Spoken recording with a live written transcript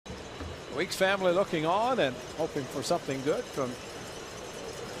Weeks family looking on and hoping for something good from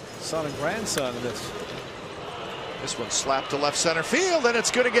son and grandson in this. This one slapped to left center field, and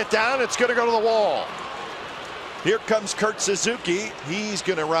it's going to get down. It's going to go to the wall. Here comes Kurt Suzuki. He's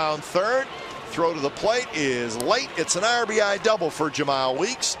going to round third. Throw to the plate is late. It's an RBI double for Jamal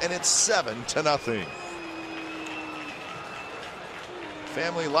Weeks, and it's 7-0.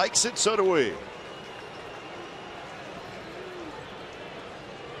 Family likes it, so do we.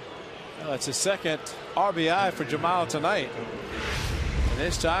 Well, it's his second RBI for Jamal tonight. And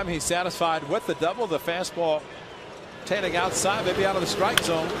this time he's satisfied with the double. The fastball tailing outside, maybe out of the strike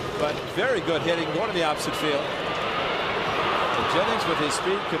zone, but very good hitting going to the opposite field. And Jennings with his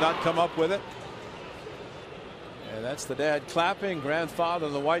speed could not come up with it. And that's the dad clapping, grandfather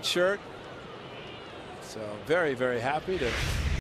in the white shirt. So very, very happy to